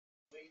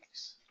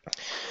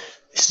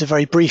This is a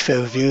very brief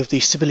overview of the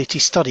stability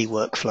study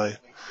workflow.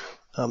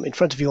 In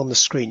front of you on the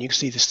screen you can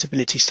see the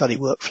stability study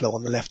workflow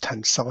on the left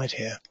hand side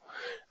here,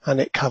 and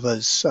it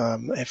covers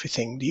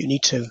everything that you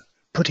need to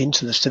put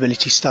into the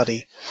stability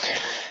study.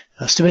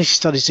 Stability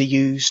studies are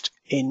used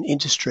in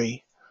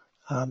industry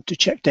to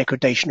check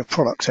degradation of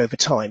products over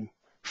time.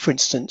 For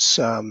instance,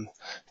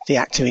 the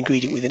active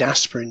ingredient within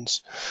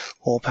aspirins,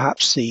 or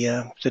perhaps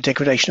the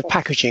degradation of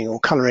packaging or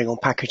colouring on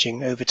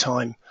packaging over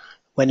time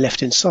when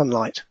left in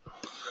sunlight.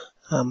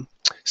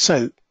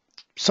 So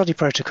study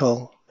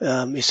protocol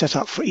is set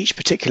up for each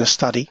particular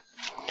study,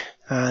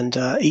 and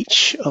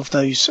each of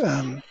those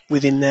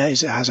within there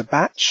has a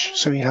batch,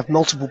 so you have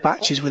multiple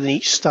batches within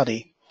each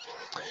study.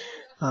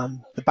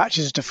 The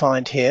batches are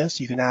defined here,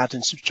 so you can add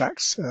and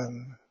subtract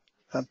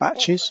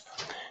batches.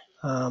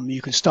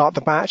 You can start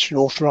the batch and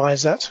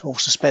authorize that, or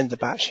suspend the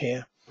batch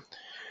here.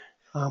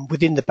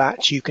 Within the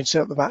batch you can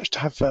set up the batch to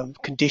have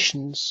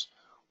conditions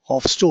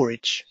of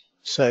storage.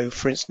 So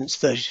for instance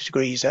 30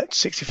 degrees at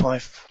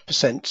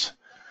 65%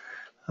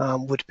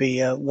 would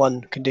be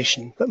one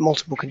condition, but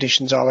multiple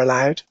conditions are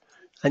allowed,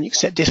 and you can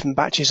set different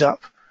batches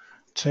up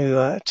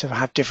to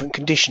have different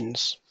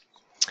conditions.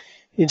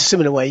 In a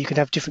similar way you can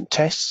have different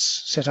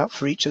tests set up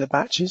for each of the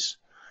batches.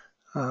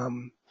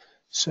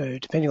 So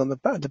depending on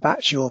the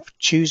batch you're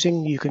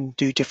choosing, you can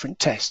do different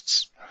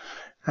tests,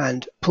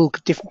 and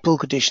different pull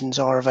conditions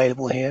are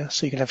available here,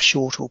 so you can have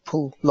short or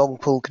long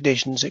pull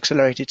conditions,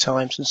 accelerated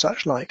times and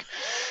such like.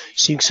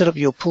 So you can set up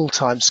your pull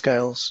time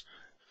scales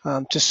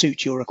to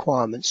suit your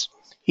requirements.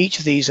 Each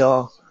of these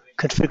are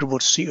configurable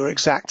to suit your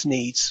exact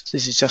needs.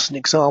 This is just an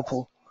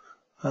example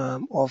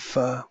of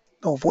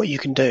what you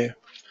can do.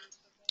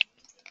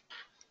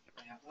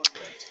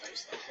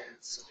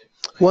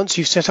 Once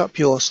you've set up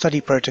your study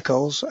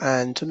protocols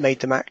and made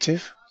them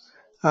active,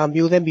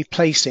 you'll then be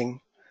placing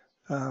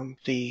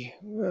the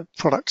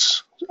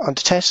products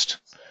under test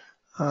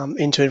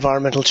into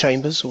environmental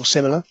chambers or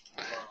similar,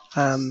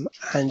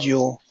 and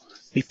you'll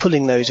be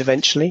pulling those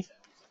eventually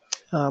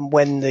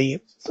when the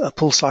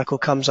pull cycle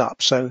comes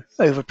up. So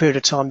over a period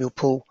of time you'll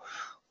pull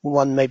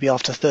one maybe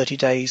after 30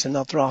 days,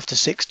 another after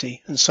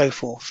 60, and so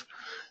forth.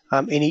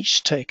 In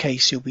each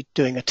case you'll be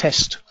doing a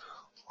test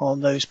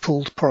on those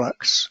pulled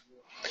products.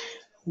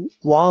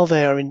 While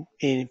they are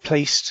in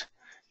place,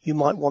 you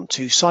might want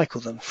to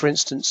cycle them. For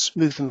instance,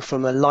 move them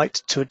from a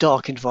light to a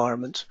dark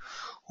environment,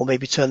 or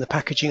maybe turn the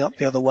packaging up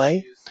the other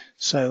way.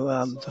 So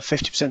the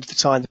 50% of the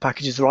time the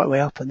package is the right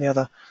way up and the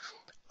other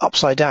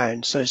upside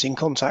down, so it's in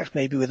contact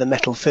maybe with a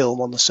metal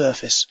film on the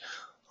surface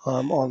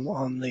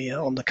on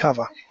the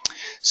cover.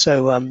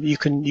 So you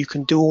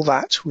can do all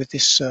that with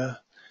this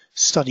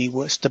stability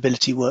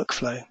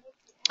workflow.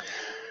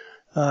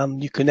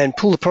 You can then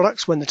pull the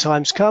products when the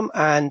time's come,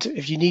 and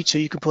if you need to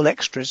you can pull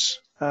extras.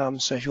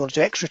 So if you want to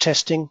do extra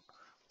testing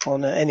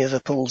on any of the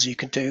pulls you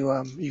can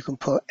do, you can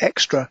put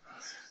extra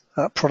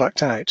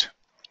product out.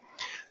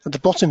 At the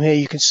bottom here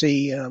you can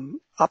see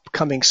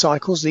upcoming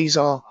cycles. These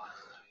are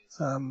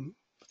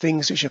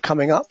things which are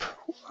coming up,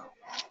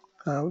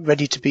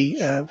 ready to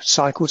be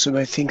cycled,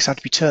 so things have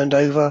to be turned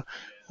over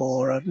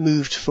or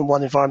moved from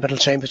one environmental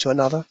chamber to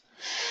another.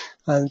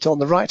 And on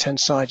the right hand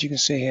side you can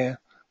see here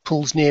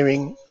pulls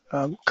nearing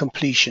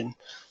completion.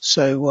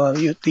 So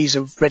these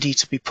are ready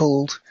to be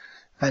pulled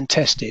and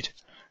tested.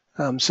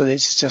 So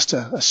this is just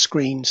a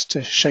screen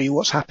to show you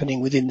what's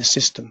happening within the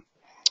system.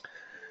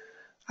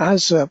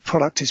 As a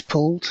product is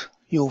pulled,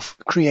 you'll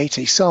create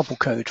a sample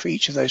code for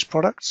each of those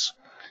products,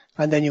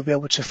 and then you'll be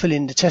able to fill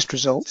in the test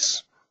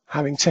results,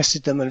 having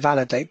tested them and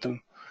validate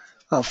them.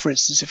 For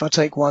instance, if I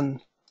take one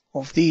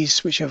of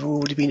these which have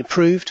already been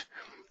approved,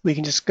 we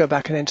can just go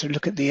back and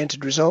look at the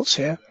entered results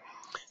here.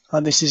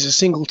 And this is a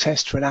single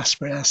test for an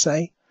aspirin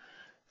assay,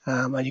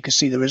 and you can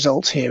see the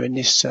results here in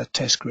this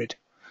test grid.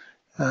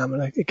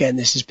 And again,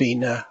 this has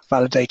been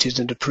validated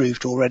and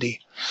approved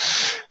already.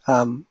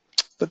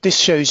 But this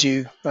shows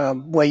you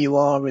where you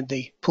are in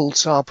the pulled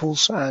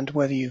samples and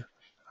whether you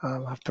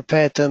have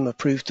prepared them,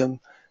 approved them,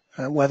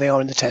 where they are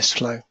in the test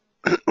flow.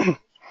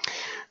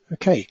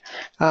 Okay.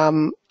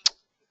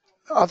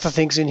 Other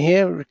things in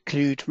here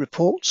include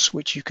reports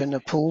which you can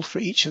pull for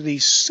each of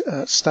these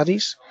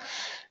studies.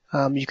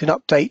 You can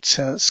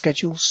update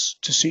schedules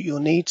to suit your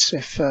needs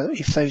if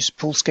those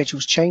pull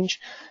schedules change,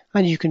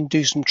 and you can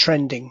do some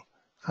trending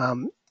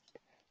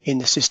in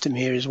the system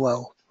here as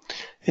well.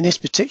 In this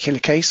particular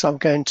case I'm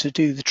going to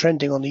do the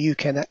trending on the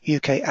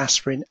UK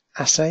aspirin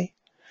assay,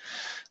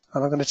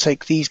 and I'm going to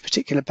take these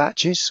particular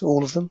batches,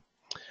 all of them,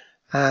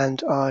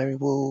 and I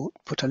will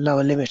put a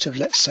lower limit of,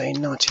 let's say,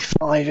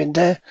 95 in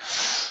there,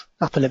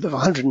 upper limit of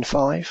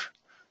 105.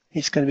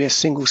 It's going to be a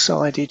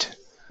single-sided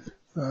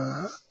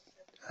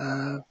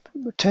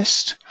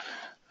test.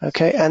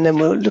 Okay, and then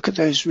we'll look at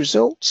those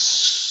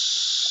results.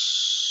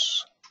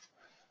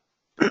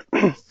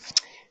 And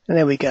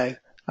there we go.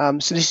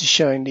 So this is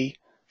showing the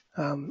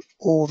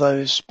all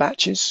those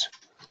batches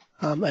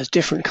as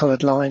different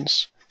coloured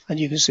lines, and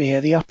you can see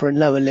here the upper and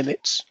lower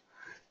limits,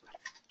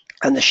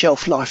 and the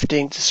shelf life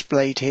being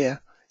displayed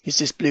here is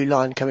this blue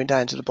line coming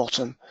down to the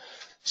bottom.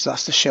 So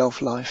that's the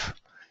shelf life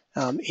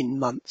in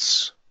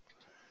months.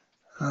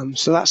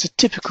 So that's a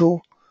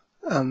typical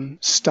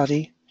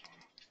study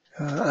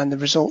and the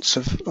results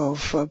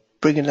of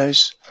bringing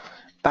those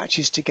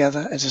batches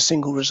together as a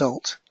single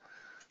result.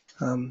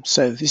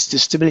 So this is the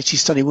stability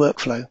study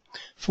workflow.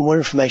 For more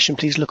information,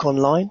 please look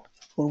online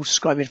or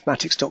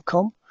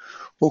subscribeinformatics.com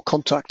or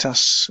contact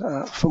us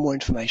for more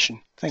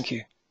information. Thank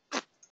you.